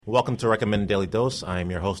Welcome to Recommended Daily Dose.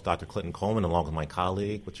 I'm your host, Dr. Clinton Coleman, along with my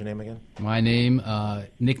colleague. What's your name again? My name,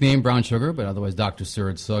 nickname Brown Sugar, but otherwise Dr.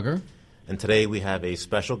 Suraj Sugar. And today we have a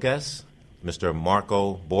special guest, Mr.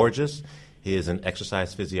 Marco Borges. He is an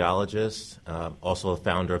exercise physiologist, also a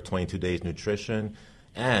founder of 22 Days Nutrition,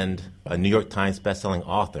 and a New York Times bestselling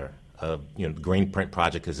author. The Green Print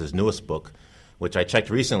Project is his newest book, which I checked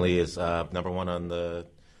recently is number one on the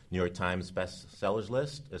New York Times bestsellers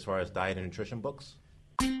list as far as diet and nutrition books.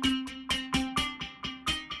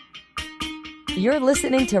 You're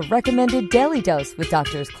listening to Recommended Daily Dose with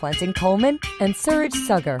Drs. Clinton Coleman and Suraj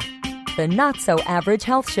Sugar, the not-so-average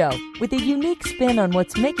health show with a unique spin on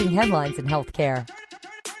what's making headlines in healthcare.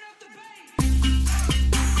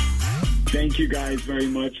 Thank you guys very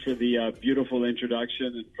much for the beautiful introduction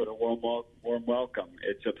and for the warm welcome.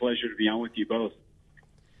 It's a pleasure to be on with you both.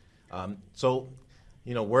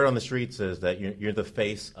 Word on the streets is that you're the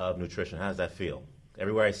face of nutrition. How does that feel?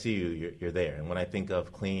 Everywhere I see you, you're there. And when I think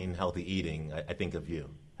of clean, healthy eating, I think of you.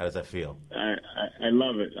 How does that feel? I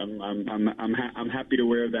love it. I'm happy to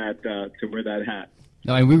wear that hat.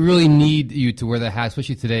 No, and we really need you to wear that hat,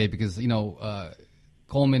 especially today, because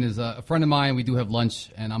Coleman is a friend of mine. We do have lunch,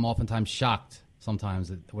 and I'm oftentimes shocked sometimes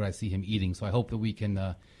at what I see him eating. So I hope that we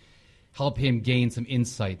can help him gain some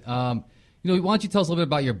insight. Why don't you tell us a little bit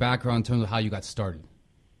about your background in terms of how you got started?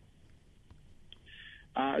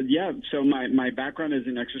 So my background is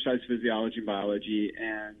in exercise physiology and biology,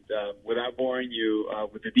 and without boring you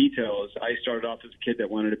with the details, I started off as a kid that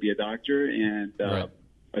wanted to be a doctor, and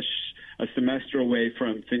a semester away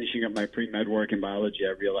from finishing up my pre-med work in biology,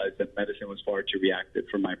 I realized that medicine was far too reactive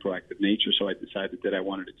for my proactive nature, so I decided that I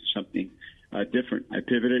wanted to do something different. I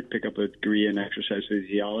pivoted, picked up a degree in exercise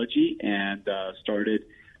physiology, and started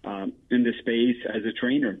in the space as a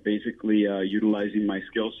trainer, basically utilizing my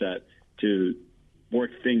skill set to work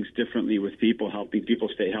things differently with people, helping people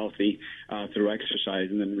stay healthy through exercise,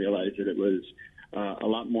 and then realized that it was a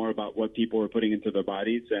lot more about what people were putting into their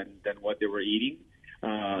bodies than what they were eating,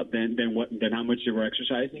 than how much they were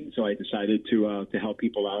exercising. So I decided to help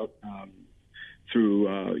people out through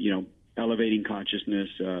elevating consciousness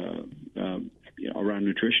around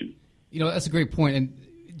nutrition. That's a great point. And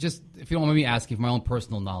just if you don't mind me asking for my own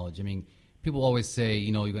personal knowledge, I mean, people always say,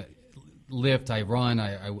 you lift, I run,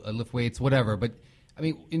 I lift weights, whatever, but I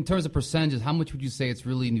mean, in terms of percentages, how much would you say it's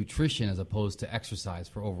really nutrition as opposed to exercise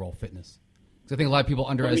for overall fitness? Because I think a lot of people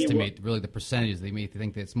underestimate really the percentages. They may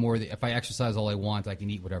think that it's more that if I exercise all I want, I can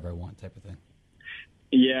eat whatever I want type of thing.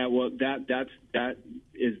 Yeah, well, that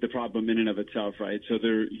is the problem in and of itself, right? So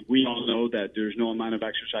we all know that there's no amount of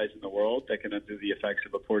exercise in the world that can undo the effects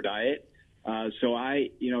of a poor diet.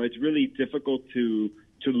 It's really difficult to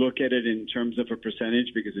look at it in terms of a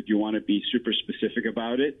percentage, because if you want to be super specific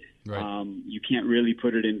about it, right, you can't really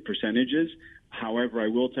put it in percentages. However, I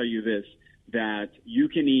will tell you this, that you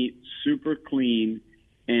can eat super clean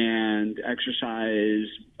and exercise,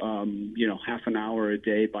 half an hour a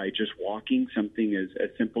day by just walking, something as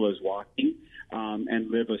simple as walking,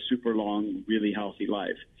 and live a super long, really healthy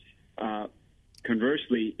life.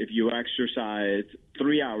 Conversely, if you exercise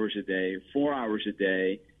 3 hours a day, 4 hours a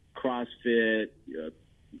day, CrossFit,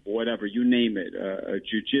 whatever, you name it,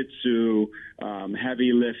 jiu-jitsu,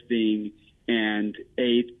 heavy lifting, and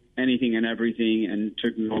ate anything and everything and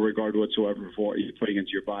took no regard whatsoever for what you're putting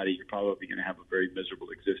into your body, you're probably going to have a very miserable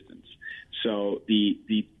existence. So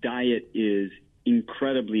the diet is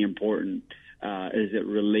incredibly important as it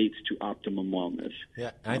relates to optimum wellness.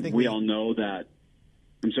 Yeah, I think we all know that.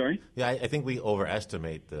 I'm sorry? Yeah, I think we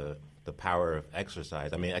overestimate the power of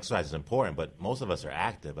exercise. I mean, exercise is important, but most of us are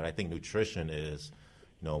active. But I think nutrition is,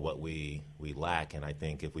 what we lack. And I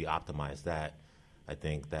think if we optimize that, I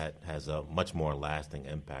think that has a much more lasting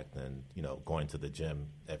impact than, going to the gym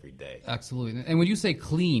every day. Absolutely. And when you say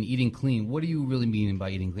clean, eating clean, what do you really mean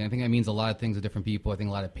by eating clean? I think that means a lot of things to different people. I think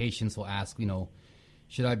a lot of patients will ask,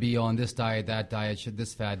 should I be on this diet, that diet, should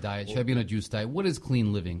this fad diet, should I be on a juice diet? What is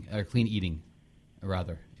clean living, or clean eating,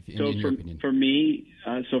 rather, in your opinion? For me,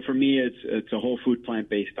 it's a whole food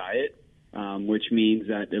plant-based diet, which means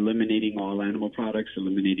that eliminating all animal products,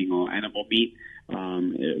 eliminating all animal meat,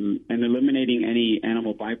 and eliminating any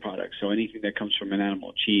animal byproducts. So anything that comes from an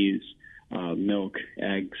animal, cheese, milk,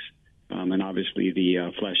 eggs, and obviously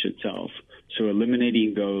the flesh itself. So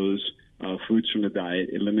eliminating those foods from the diet,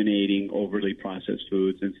 eliminating overly processed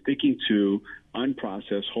foods, and sticking to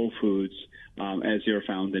unprocessed whole foods as they're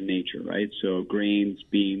found in nature, right? So grains,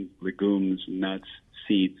 beans, legumes, nuts,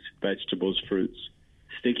 seeds, vegetables, fruits,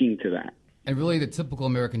 sticking to that. And really the typical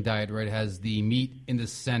American diet, right, has the meat in the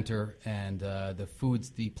center and the foods,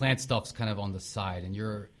 the plant stuff's kind of on the side. And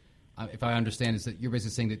you're, if I understand, is that you're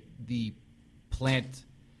basically saying that the plant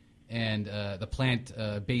and the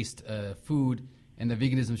plant-based food, and the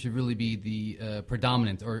veganism should really be the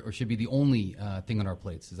predominant or should be the only thing on our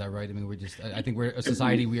plates. Is that right? I mean, I think we're a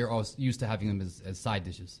society, we are all used to having them as side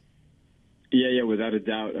dishes. Yeah, without a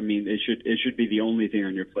doubt. I mean, it should be the only thing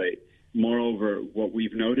on your plate. Moreover, what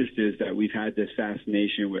we've noticed is that we've had this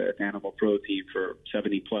fascination with animal protein for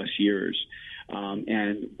 70 plus years.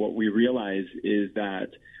 And what we realize is that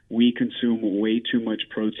we consume way too much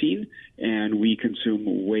protein and we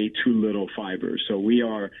consume way too little fiber. So we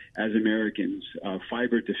are, as Americans,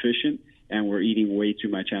 fiber deficient, and we're eating way too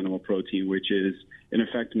much animal protein, which is, in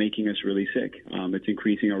effect, making us really sick. It's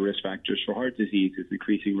increasing our risk factors for heart disease. It's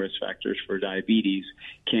increasing risk factors for diabetes,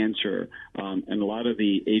 cancer, and a lot of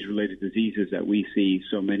the age-related diseases that we see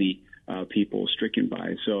so many people stricken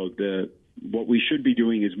by. So what we should be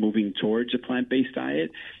doing is moving towards a plant-based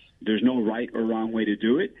diet. There's no right or wrong way to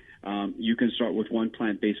do it. You can start with one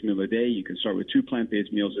plant-based meal a day. You can start with 2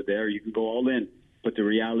 plant-based meals a day, or you can go all in. But the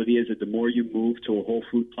reality is that the more you move to a whole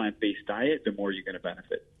food plant-based diet, the more you're going to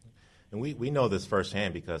benefit. And we know this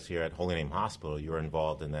firsthand because here at Holy Name Hospital, you're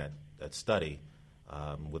involved in that study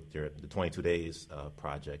with the 22 Days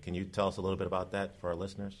project. Can you tell us a little bit about that for our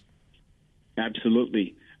listeners?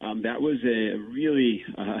 Absolutely. That was a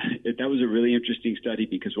really interesting study,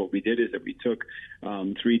 because what we did is that we took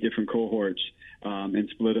 3 different cohorts and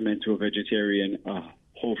split them into a vegetarian,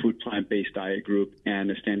 whole food plant-based diet group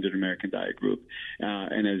and a standard American diet group.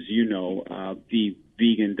 And as you know, the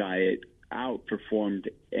vegan diet outperformed,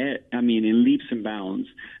 in leaps and bounds,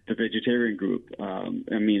 the vegetarian group. And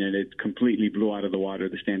it completely blew out of the water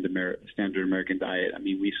the standard American diet. I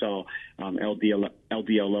mean, we saw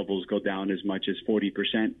LDL levels go down as much as 40%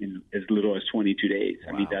 in as little as 22 days.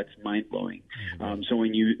 Wow. I mean, that's mind-blowing. So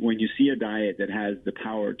when you see a diet that has the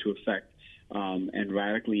power to affect and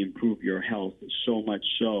radically improve your health, so much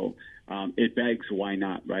so, it begs why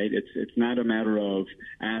not, right? It's not a matter of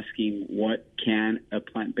asking what can a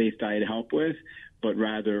plant-based diet help with, but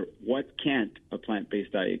rather what can't a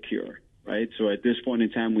plant-based diet cure, right? So at this point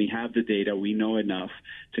in time, we have the data. We know enough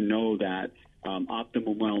to know that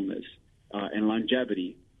optimal wellness and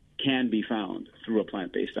longevity can be found through a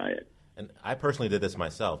plant-based diet. And I personally did this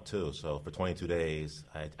myself, too. So for 22 days,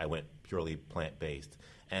 I went purely plant-based.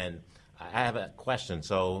 And I have a question.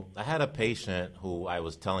 So I had a patient who I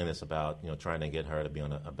was telling this about, trying to get her to be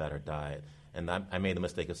on a better diet. And I made the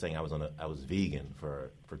mistake of saying I was vegan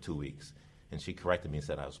for 2 weeks. And she corrected me and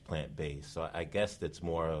said I was plant-based. So I guess it's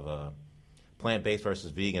more of a plant-based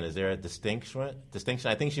versus vegan. Is there a distinction?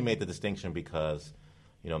 I think she made the distinction because,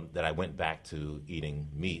 that I went back to eating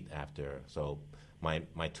meat after. So my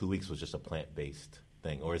 2 weeks was just a plant-based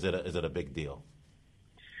thing. Or is it a big deal?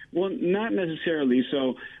 Well, not necessarily.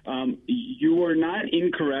 So you were not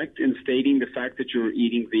incorrect in stating the fact that you were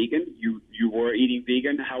eating vegan. You were eating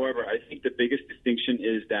vegan. However, I think the biggest distinction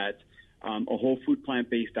is that a whole food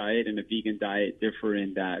plant-based diet and a vegan diet differ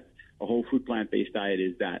in that a whole food plant-based diet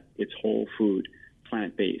is that it's whole food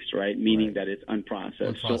plant-based, right? Meaning that it's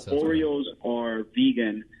unprocessed. So Oreos are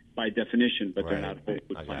vegan by definition, but they're not whole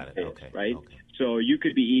food plant-based, right? Okay. So you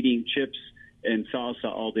could be eating chips and salsa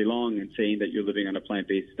all day long and saying that you're living on a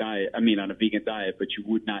plant-based diet, on a vegan diet, but you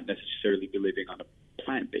would not necessarily be living on a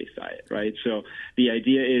plant-based diet, right? So the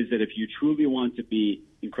idea is that if you truly want to be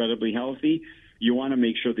incredibly healthy, you want to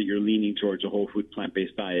make sure that you're leaning towards a whole food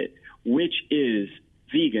plant-based diet, which is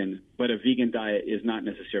vegan, but a vegan diet is not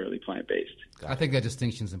necessarily plant-based. I think that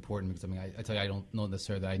distinction is important because, I tell you, I don't know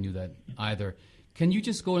necessarily that I knew that either. Can you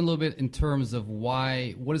just go in a little bit in terms of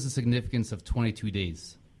what is the significance of 22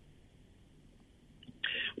 days?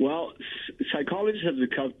 Well, psychologists have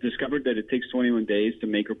discovered that it takes 21 days to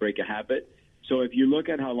make or break a habit. So if you look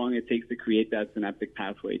at how long it takes to create that synaptic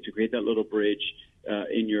pathway, to create that little bridge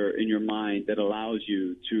in your mind that allows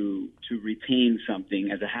you to retain something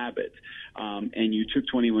as a habit, and you took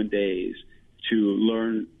 21 days to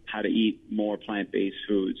learn how to eat more plant-based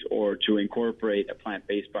foods or to incorporate a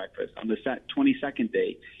plant-based breakfast, on the 22nd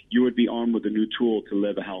day, you would be armed with a new tool to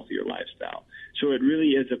live a healthier lifestyle. So it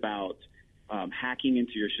really is about hacking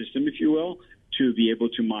into your system, if you will, to be able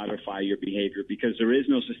to modify your behavior, because there is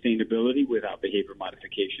no sustainability without behavior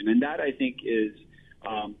modification. And that, I think, is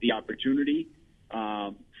the opportunity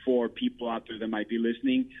for people out there that might be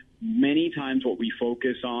listening. Many times what we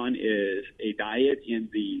focus on is a diet in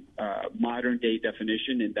the modern-day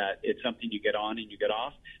definition, in that it's something you get on and you get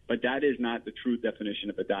off, but that is not the true definition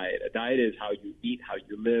of a diet. A diet is how you eat, how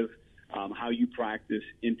you live, how you practice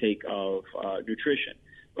intake of nutrition,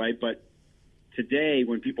 right? But today,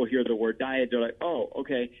 when people hear the word diet, they're like, oh,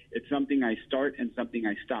 okay, it's something I start and something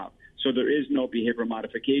I stop. So there is no behavior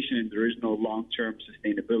modification and there is no long-term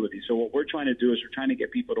sustainability. So what we're trying to do is we're trying to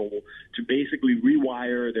get people to basically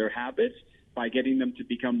rewire their habits by getting them to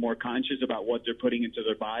become more conscious about what they're putting into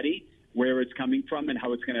their body, where it's coming from, and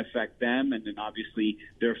how it's going to affect them, and then obviously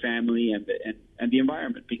their family and the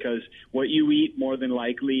environment. Because what you eat more than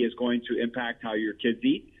likely is going to impact how your kids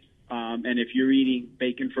eat. And if you're eating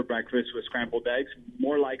bacon for breakfast with scrambled eggs,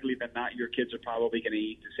 more likely than not, your kids are probably going to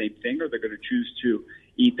eat the same thing, or they're going to choose to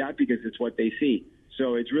eat that because it's what they see.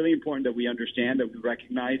 So it's really important that we understand, that we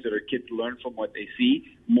recognize that our kids learn from what they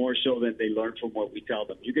see more so than they learn from what we tell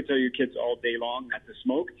them. You can tell your kids all day long not to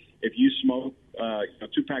smoke. If you smoke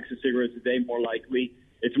 2 packs of cigarettes a day,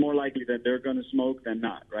 it's more likely that they're going to smoke than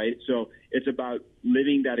not, right? So it's about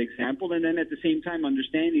living that example, and then at the same time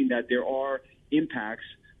understanding that there are impacts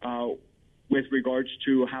with regards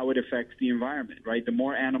to how it affects the environment, right? The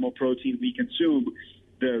more animal protein we consume,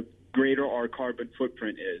 the greater our carbon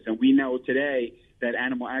footprint is. And we know today that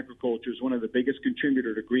animal agriculture is one of the biggest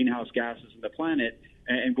contributors to greenhouse gases in the planet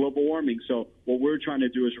and global warming. So what we're trying to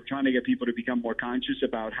do is we're trying to get people to become more conscious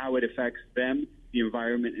about how it affects them, the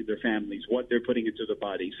environment, and their families, what they're putting into their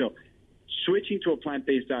body. So switching to a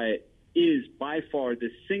plant-based diet is by far the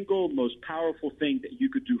single most powerful thing that you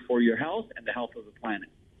could do for your health and the health of the planet.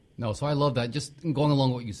 No, so I love that. Just going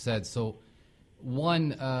along what you said. So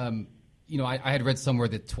one, I had read somewhere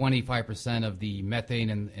that 25% of the methane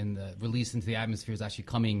and the release into the atmosphere is actually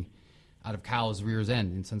coming out of cows' rears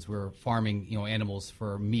end, and since we're farming, animals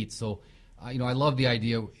for meat. So, I love the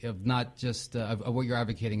idea of not just of what you're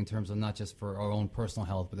advocating in terms of not just for our own personal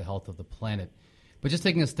health, but the health of the planet. But just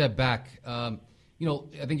taking a step back, I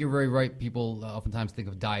think you're very right. People oftentimes think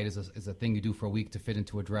of diet as a thing you do for a week to fit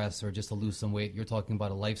into a dress or just to lose some weight. You're talking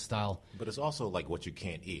about a lifestyle. But it's also like what you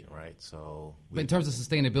can't eat, right? So, but in terms of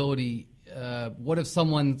sustainability, what if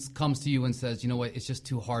someone comes to you and says, you know what, it's just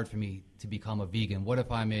too hard for me to become a vegan? What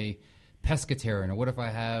if I'm a pescatarian? Or what if I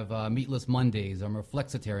have meatless Mondays? I'm a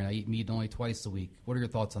flexitarian. I eat meat only twice a week. What are your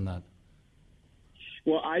thoughts on that?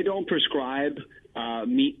 Well, I don't prescribe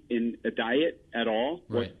meat in a diet at all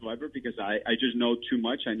Right. whatsoever, because I just know too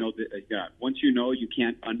much. I know that once you know, you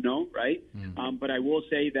can't unknow, right? Mm-hmm. But I will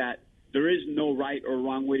say that there is no right or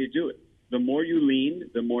wrong way to do it. The more you lean,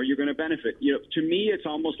 the more you're going to benefit. To me, it's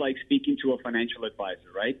almost like speaking to a financial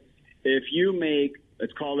advisor, right? If you make,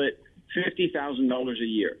 let's call it $50,000 a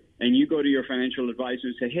year, and you go to your financial advisor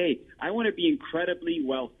and say, hey, I want to be incredibly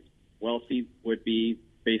wealthy. Wealthy would be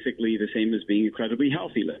basically the same as being incredibly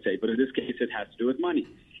healthy, let's say. But in this case, it has to do with money.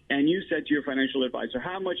 And you said to your financial advisor,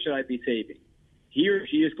 how much should I be saving? He or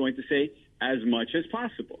she is going to say, as much as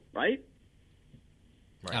possible, right?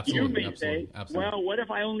 Right. Absolutely. You may say, Absolutely. well, what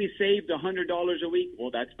if I only saved $100 a week?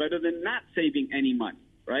 Well, that's better than not saving any money,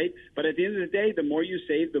 right? But at the end of the day, the more you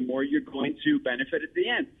save, the more you're going to benefit at the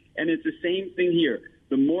end. And it's the same thing here.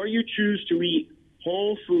 The more you choose to eat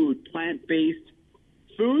whole food, plant-based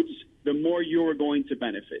foods, the more you're going to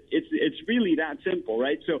benefit. It's really that simple,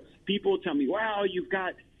 right? So people tell me, wow, you've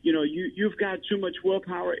got too much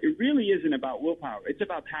willpower. It really isn't about willpower. It's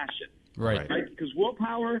about passion. Right. Because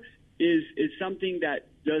willpower is something that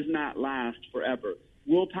does not last forever.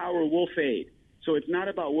 Willpower will fade. So it's not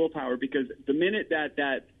about willpower, because the minute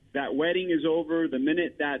that wedding is over, the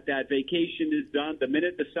minute that vacation is done, the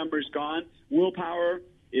minute the summer's gone, willpower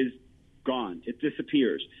is gone. It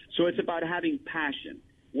disappears. So it's about having passion.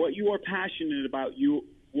 What you are passionate about, you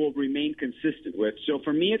will remain consistent with. So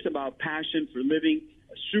for me, it's about passion for living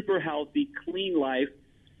a super healthy, clean life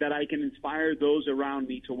that I can inspire those around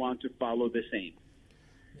me to want to follow the same.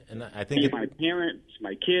 And I think my parents,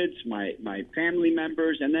 my kids, my family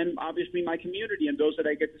members, and then obviously my community and those that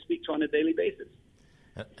I get to speak to on a daily basis.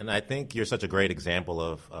 And I think you're such a great example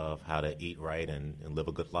of how to eat right and live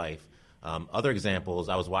a good life. Other examples,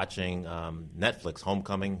 I was watching Netflix,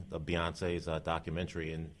 Homecoming, of Beyonce's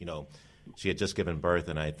documentary, and, she had just given birth,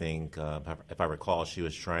 and I think, if I recall, she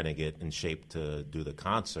was trying to get in shape to do the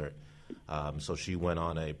concert. So she went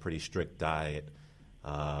on a pretty strict diet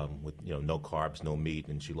with, no carbs, no meat,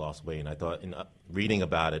 and she lost weight. And I thought, reading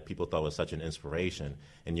about it, people thought it was such an inspiration,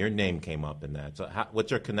 and your name came up in that. So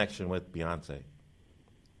what's your connection with Beyonce?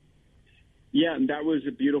 Yeah, and that was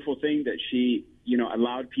a beautiful thing that she,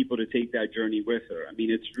 allowed people to take that journey with her. I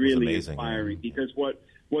mean, it's really inspiring, because what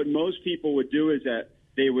most people would do is that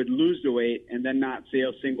they would lose the weight and then not say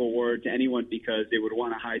a single word to anyone because they would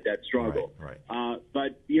want to hide that struggle. Right.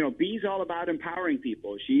 But Bee's all about empowering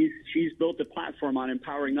people. She's built a platform on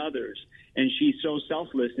empowering others, and she's so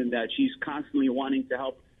selfless in that she's constantly wanting to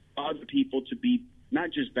help other people to be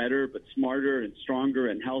not just better, but smarter and stronger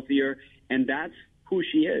and healthier. And that's who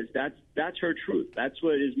she is. That's her truth. That's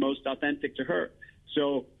what is most authentic to her.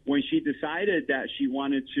 So when she decided that she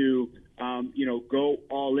wanted to, go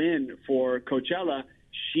all in for Coachella,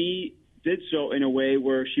 she did so in a way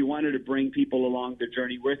where she wanted to bring people along the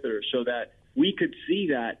journey with her so that we could see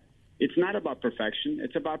that it's not about perfection,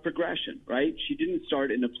 it's about progression, right? She didn't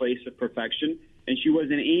start in a place of perfection, and she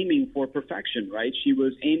wasn't aiming for perfection, right? She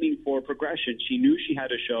was aiming for progression. She knew she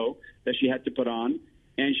had a show that she had to put on,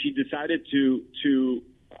 and she decided to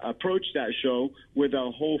approach that show with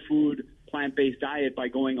a whole food, plant-based diet by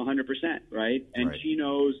going 100%, right? And Right. she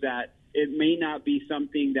knows that it may not be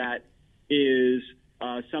something that is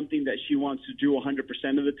something that she wants to do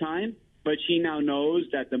 100% of the time, but she now knows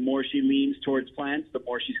that the more she leans towards plants, the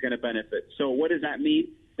more she's going to benefit. So what does that mean?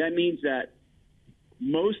 That means that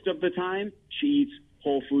most of the time she eats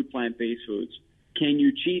whole food, plant-based foods. Can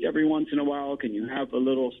you cheat every once in a while? Can you have a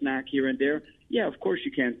little snack here and there? Yeah, of course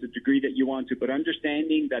you can to the degree that you want to, but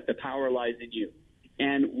understanding that the power lies in you.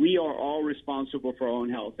 And we are all responsible for our own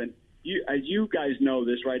health. And as you guys know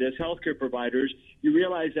this, right, as healthcare providers, you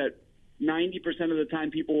realize that 90% of the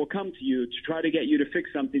time people will come to you to try to get you to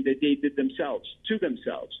fix something that they did themselves, to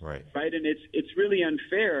themselves. Right. And it's really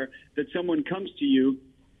unfair that someone comes to you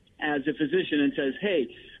as a physician and says, hey,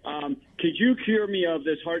 could you cure me of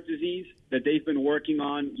this heart disease that they've been working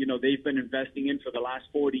on, they've been investing in for the last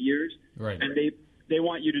 40 years? Right. And they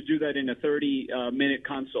want you to do that in a 30-minute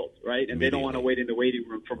consult, right? And they don't want to wait in the waiting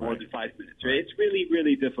room for more than 5 minutes, right? It's really,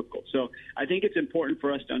 really difficult. So I think it's important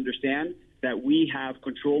for us to understand that we have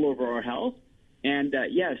control over our health, and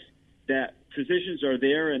that, yes, that physicians are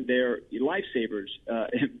there and they're lifesavers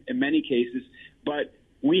in many cases, but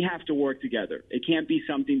we have to work together. It can't be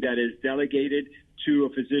something that is delegated to a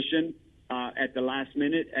physician at the last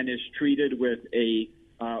minute and is treated with a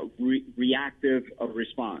reactive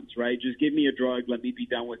response, right? Just give me a drug, let me be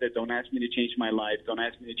done with it. Don't ask me to change my life. Don't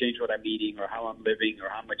ask me to change what I'm eating or how I'm living or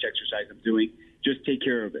how much exercise I'm doing. Just take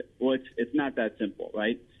care of it. Well, it's not that simple,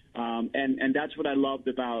 right? And that's what I loved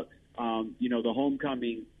about the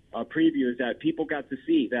homecoming preview, is that people got to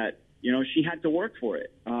see that she had to work for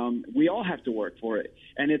it. We all have to work for it,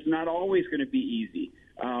 and it's not always going to be easy.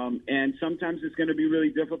 And sometimes it's going to be really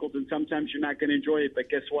difficult, and sometimes you're not going to enjoy it. But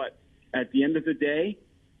guess what? At the end of the day,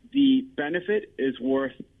 the benefit is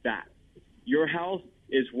worth that. Your health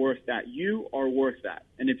is worth that. You are worth that.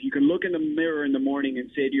 And if you can look in the mirror in the morning and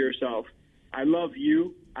say to yourself, I love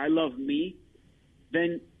you, I love me,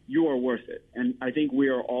 then you are worth it. And I think we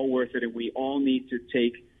are all worth it, and we all need to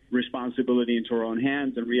take responsibility into our own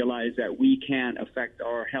hands and realize that we can affect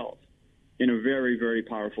our health in a very, very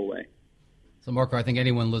powerful way. So, Marco, I think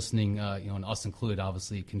anyone listening, and us included,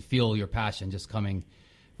 obviously, can feel your passion just coming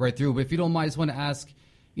right through. But if you don't mind, I just want to ask,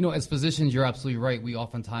 as physicians, you're absolutely right. We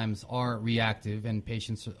oftentimes are reactive, and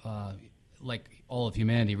patients, like all of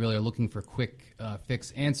humanity, really are looking for quick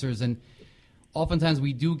fix answers. And oftentimes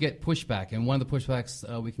we do get pushback. And one of the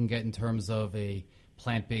pushbacks we can get in terms of a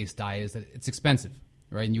plant-based diet is that it's expensive,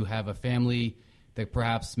 right? And you have a family that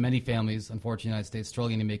perhaps many families, unfortunately, in the United States,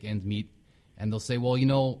 struggling to make ends meet. And they'll say,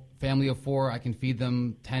 well, family of four, I can feed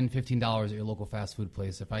them $10, $15 at your local fast food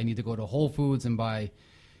place. If I need to go to Whole Foods and buy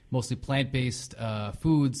mostly plant-based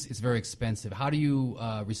foods, it's very expensive. How do you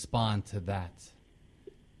respond to that?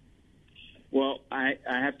 Well, I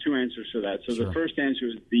have two answers to that. So Sure. The first answer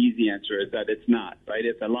is the easy answer, is that it's not, right?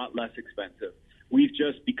 It's a lot less expensive. We've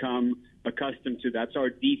just become accustomed to that's our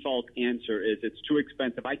default answer, is it's too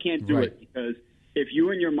expensive. I can't do Right. it, because if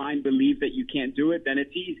you in your mind believe that you can't do it, then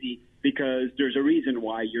it's easy, because there's a reason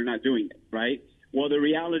why you're not doing it, right? Well, the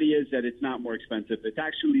reality is that it's not more expensive. It's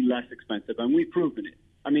actually less expensive, and we've proven it.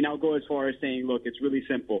 I mean, I'll go as far as saying, look, it's really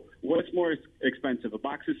simple. What's more expensive, a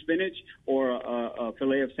box of spinach or a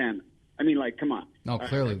fillet of salmon? I mean, come on. No,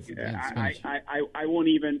 clearly, spinach. I won't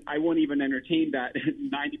even entertain that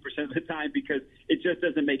 90% of the time, because it just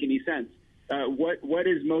doesn't make any sense. What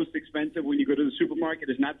is most expensive when you go to the supermarket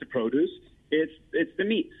is not the produce; it's the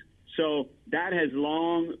meats. So that has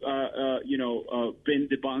long, been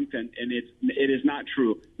debunked, and it is not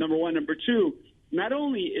true. Number one. Number two, not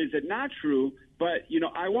only is it not true, but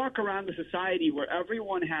I walk around the society where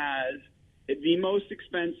everyone has the most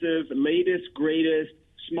expensive, latest, greatest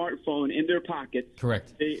smartphone in their pockets.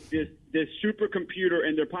 Correct. This supercomputer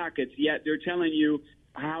in their pockets, yet they're telling you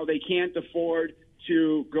how they can't afford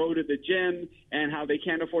to go to the gym, and how they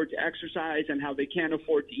can't afford to exercise, and how they can't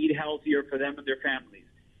afford to eat healthier for them and their families.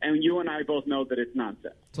 And you and I both know that it's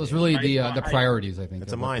nonsense. So it's really the priorities, I think.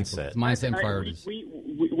 It's a mindset. It's mindset and priorities.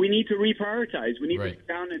 We need to reprioritize. We need to sit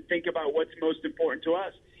down and think about what's most important to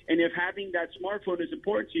us. And if having that smartphone is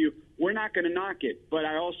important to you, we're not going to knock it. But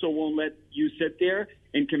I also won't let you sit there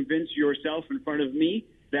and convince yourself in front of me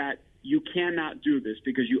that you cannot do this,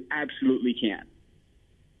 because you absolutely can.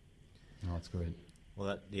 Oh, that's great.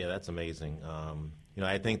 Well, that's amazing.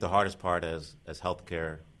 I think the hardest part as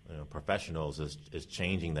healthcare professionals is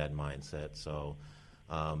changing that mindset. So,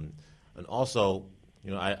 and also,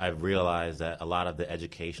 I've realized that a lot of the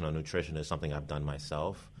education on nutrition is something I've done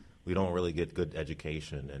myself. We don't really get good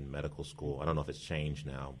education in medical school. I don't know if it's changed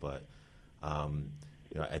now, but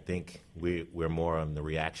I think we're more on the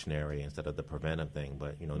reactionary instead of the preventive thing.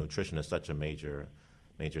 But nutrition is such a major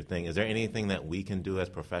thing. Is there anything that we can do as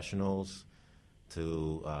professionals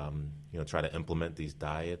to try to implement these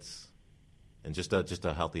diets and just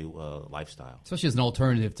a healthy lifestyle? Especially as an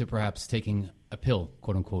alternative to perhaps taking a pill,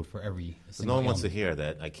 quote unquote, for every single no one wants to ailment. hear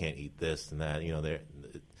that I can't eat this and that.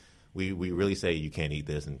 We really say you can't eat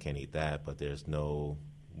this and can't eat that, but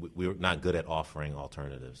we're not good at offering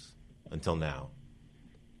alternatives until now.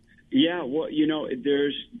 Yeah, well,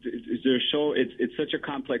 there's it's such a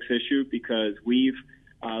complex issue because we've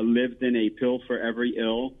lived in a pill for every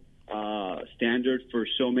ill standard for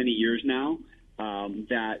so many years now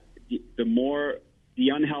that the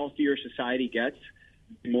unhealthier society gets,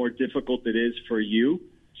 the more difficult it is for you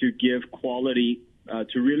to give quality,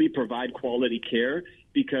 to really provide quality care,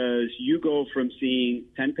 because you go from seeing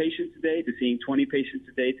 10 patients a day to seeing 20 patients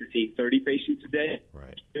a day to seeing 30 patients a day.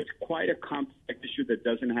 Right. It's quite a complex issue that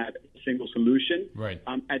doesn't have a single solution. Right.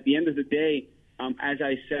 At the end of the day, as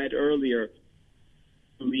I said earlier,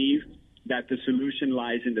 I believe that the solution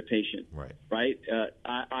lies in the patient. Right. Right.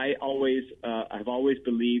 I've always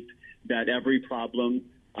believed that every problem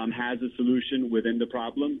has a solution within the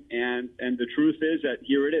problem, and the truth is that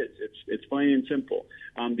here it is. It's plain and simple.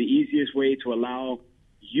 The easiest way to allow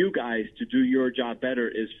you guys to do your job better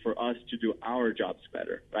is for us to do our jobs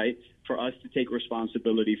better, right? For us to take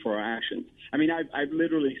responsibility for our actions. I mean, I've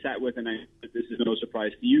literally sat with, and this is no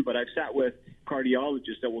surprise to you, but I've sat with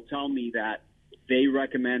cardiologists that will tell me that they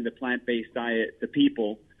recommend a plant-based diet to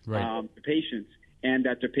people, right. The patients, and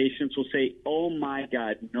that the patients will say, oh, my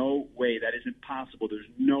God, no way, that isn't possible. There's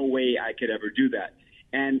no way I could ever do that.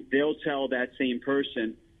 And they'll tell that same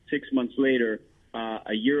person 6 months later,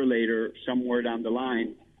 a year later, somewhere down the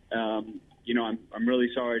line, I'm really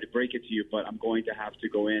sorry to break it to you, but I'm going to have to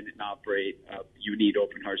go in and operate. You need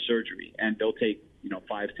open heart surgery. And they'll take,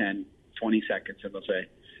 5, 10, 20 seconds, and they'll say,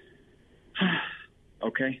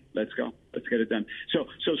 okay, let's go. Let's get it done. So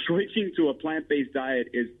switching to a plant-based diet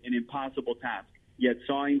is an impossible task, yet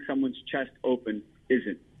sawing someone's chest open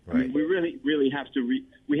isn't. Right. I mean, we really have to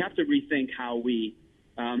rethink how we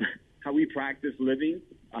practice living,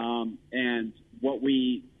 and what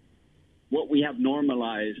we have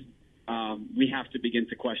normalized. We have to begin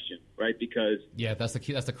to question, right? Because that's the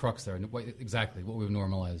key. That's the crux there. Exactly what we've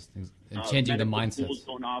normalized and changing the mindsets. Schools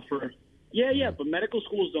don't offer. But medical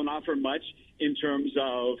schools don't offer much in terms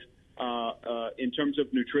of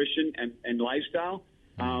nutrition and lifestyle.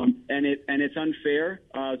 And it's unfair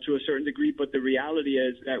to a certain degree, but the reality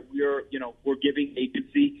is that we're giving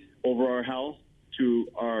agency over our health to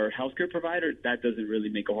our healthcare provider. That doesn't really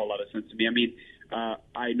make a whole lot of sense to me. I mean,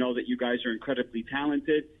 I know that you guys are incredibly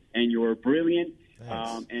talented and you're brilliant,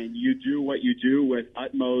 and you do what you do with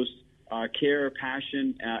utmost care,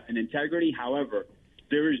 passion, and integrity. However,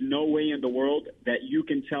 there is no way in the world that you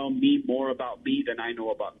can tell me more about me than I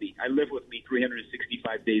know about me. I live with me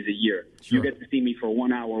 365 days a year. Sure. You get to see me for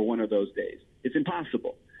 1 hour one of those days. It's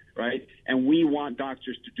impossible, right? And we want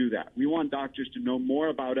doctors to do that. We want doctors to know more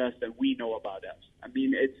about us than we know about us. I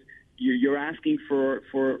mean, you're asking for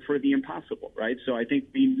the impossible, right? So I think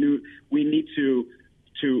we need to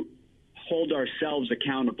hold ourselves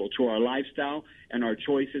accountable to our lifestyle and our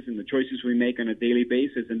choices and the choices we make on a daily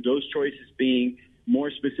basis, and those choices being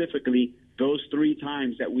more specifically those 3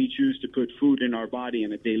 times that we choose to put food in our body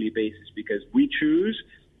on a daily basis, because we choose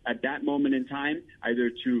at that moment in time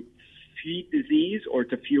either to feed disease or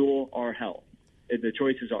to fuel our health. The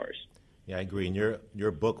choice is ours. Yeah, I agree. And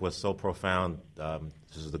your book was so profound.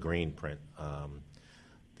 This is the green print.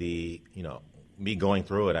 Me going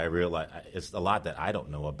through it, I realized it's a lot that I don't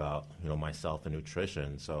know about, myself and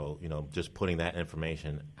nutrition. So, just putting that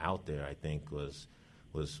information out there, I think was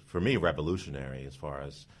for me revolutionary. As far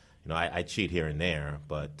as I cheat here and there,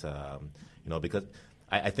 but because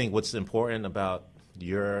I think what's important about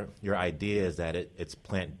your idea is that it's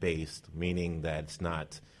plant-based, meaning that it's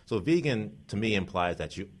not. So vegan to me implies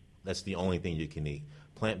that that's the only thing you can eat.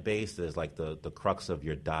 Plant-based is like the crux of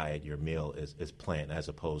your diet, your meal is plant, as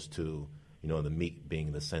opposed to the meat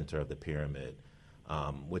being the center of the pyramid,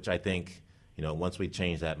 which I think once we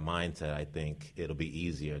change that mindset, I think it'll be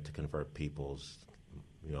easier to convert people's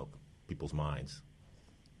minds.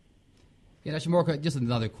 Yeah, actually, Marco, just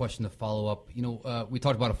another question to follow up. We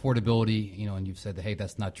talked about affordability, and you've said that, hey,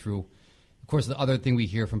 that's not true. Of course, the other thing we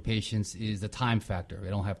hear from patients is the time factor. They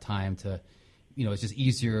don't have time to, it's just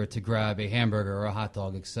easier to grab a hamburger or a hot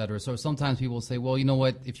dog, et cetera. So sometimes people say, well, you know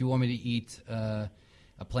what, if you want me to eat a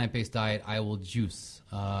plant-based diet, I will juice.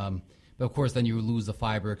 But of course, then you lose the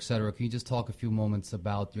fiber, et cetera. Can you just talk a few moments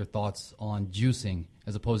about your thoughts on juicing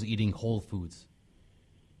as opposed to eating whole foods?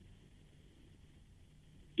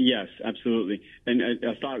 Yes, absolutely. And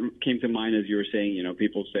a thought came to mind as you were saying,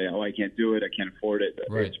 people say, oh, I can't do it, I can't afford it.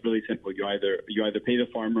 Right. It's really simple. You either pay the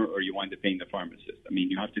farmer or you wind up paying the pharmacist. I mean,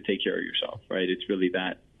 you have to take care of yourself, right? It's really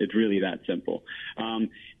that simple.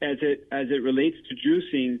 As it relates to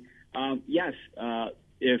juicing, yes,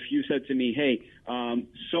 if you said to me, hey,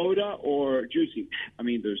 soda or juicing, I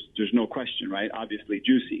mean, there's no question, right? Obviously,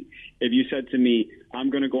 juicing. If you said to me, I'm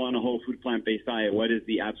going to go on a whole food plant-based diet, what is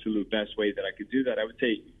the absolute best way that I could do that? I would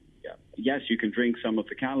say, yes, you can drink some of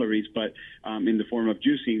the calories, but in the form of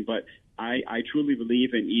juicing. But I truly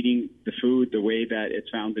believe in eating the food the way that it's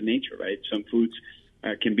found in nature, right? Some foods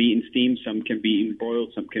can be eaten steamed, some can be eaten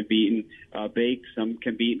broiled, some can be eaten baked, some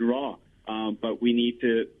can be eaten raw. But we need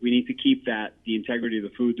to keep the integrity of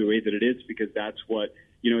the food the way that it is, because that's what,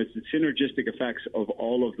 it's the synergistic effects of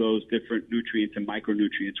all of those different nutrients and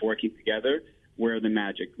micronutrients working together where the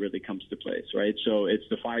magic really comes to place, right? So it's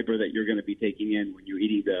the fiber that you're going to be taking in when you're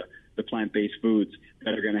eating the plant-based foods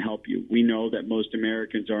that are going to help you. We know that most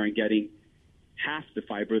Americans aren't getting half the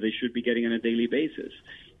fiber they should be getting on a daily basis.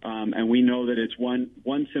 And we know that it's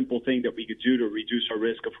one simple thing that we could do to reduce our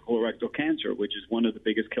risk of colorectal cancer, which is one of the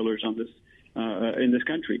biggest killers on this in this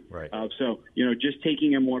country. Right. So, just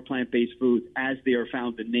taking in more plant-based foods as they are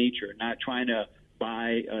found in nature, not trying to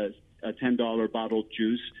buy a $10 bottled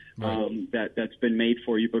juice that's been made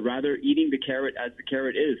for you, but rather eating the carrot as the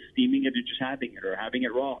carrot is, steaming it and just having it, or having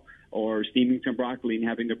it raw, or steaming some broccoli and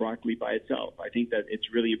having the broccoli by itself. I think that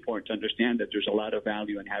it's really important to understand that there's a lot of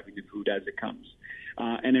value in having the food as it comes.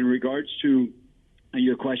 And in regards to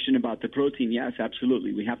your question about the protein, yes,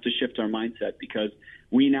 absolutely. We have to shift our mindset, because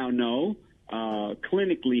we now know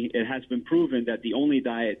clinically it has been proven that the only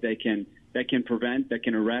diet that can prevent, that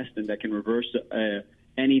can arrest, and that can reverse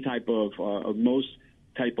any type of most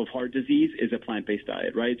type of heart disease is a plant-based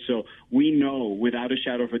diet, right? So we know without a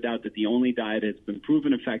shadow of a doubt that the only diet that's been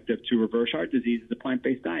proven effective to reverse heart disease is a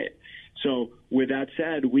plant-based diet. So with that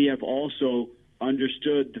said, we have also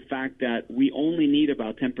understood the fact that we only need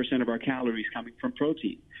about 10% of our calories coming from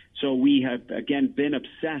protein. So we have, again, been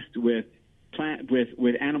obsessed with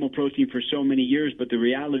animal protein for so many years, but the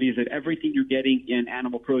reality is that everything you're getting in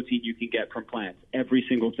animal protein you can get from plants, every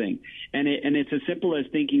single thing. And it's as simple as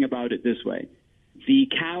thinking about it this way. The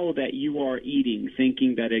cow that you are eating,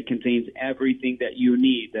 thinking that it contains everything that you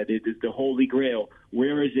need, that it is the holy grail,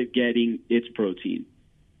 where is it getting its protein?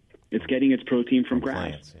 It's getting its protein from grass.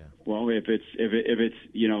 Plants, yeah. Well, if it's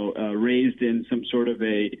raised in some sort of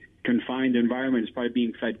a confined environment, it's probably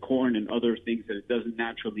being fed corn and other things that it doesn't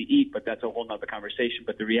naturally eat, but that's a whole other conversation.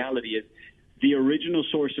 But the reality is the original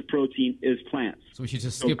source of protein is plants. So we should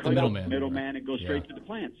just skip the middleman. And go straight to the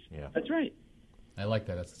plants. Yeah. That's right. I like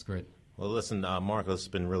that. That's great. Well, listen, Marco, it's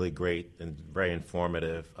been really great and very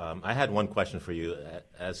informative. I had one question for you.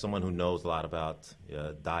 As someone who knows a lot about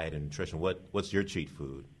diet and nutrition, what's your cheat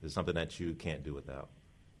food? Is it something that you can't do without?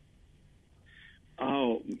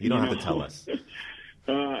 Oh, you don't have to tell us.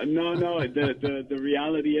 No. The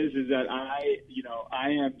reality is that I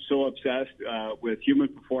am so obsessed with human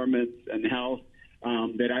performance and health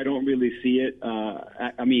that I don't really see it.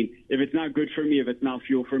 I mean, if it's not good for me, if it's not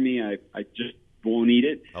fuel for me, I just won't eat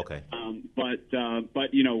it. Okay. But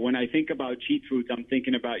when I think about cheat foods, I'm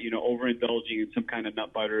thinking about overindulging in some kind of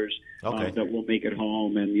nut butters that we'll make at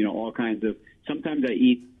home, and all kinds of. Sometimes I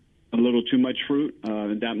eat a little too much fruit,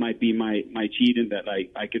 and that might be my cheat, in that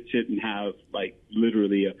I could sit and have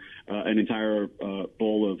literally an entire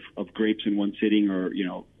bowl of grapes in one sitting, or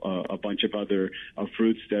a bunch of other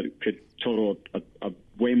fruits that could total a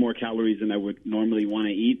way more calories than I would normally want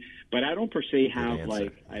to eat. But I don't per se have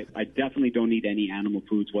I definitely don't eat any animal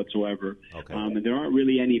foods whatsoever. Okay. And there aren't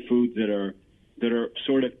really any foods that are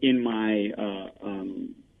sort of in my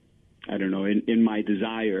in my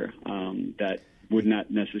desire that would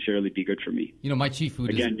not necessarily be good for me. My cheat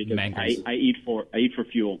food is mangoes. I eat for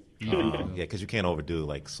fuel. Yeah, because you can't overdo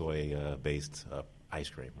soy-based ice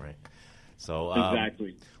cream, right? So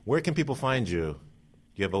exactly. Where can people find you?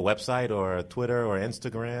 Do you have a website or a Twitter or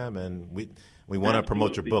Instagram? And we want to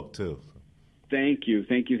promote your book too. Thank you.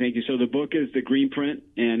 So the book is The Green Print,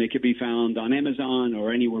 and it can be found on Amazon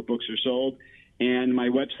or anywhere books are sold. And my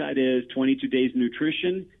website is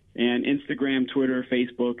 22daysnutrition, And Instagram, Twitter,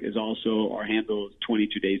 Facebook is also our handle,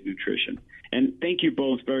 22 Days Nutrition. And thank you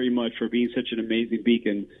both very much for being such an amazing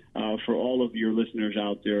beacon for all of your listeners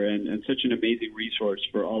out there, and such an amazing resource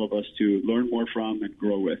for all of us to learn more from and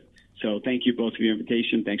grow with. So thank you both for your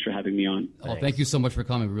invitation. Thanks for having me on. Oh, thank you so much for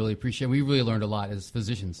coming. We really appreciate it. We really learned a lot as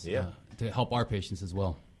physicians to help our patients as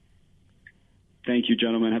well. Thank you,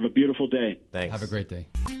 gentlemen. Have a beautiful day. Thanks. Have a great day.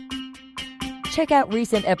 Check out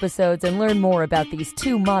recent episodes and learn more about these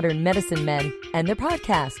two modern medicine men and their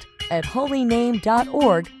podcast at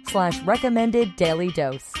holyname.org/recommended daily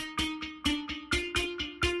dose.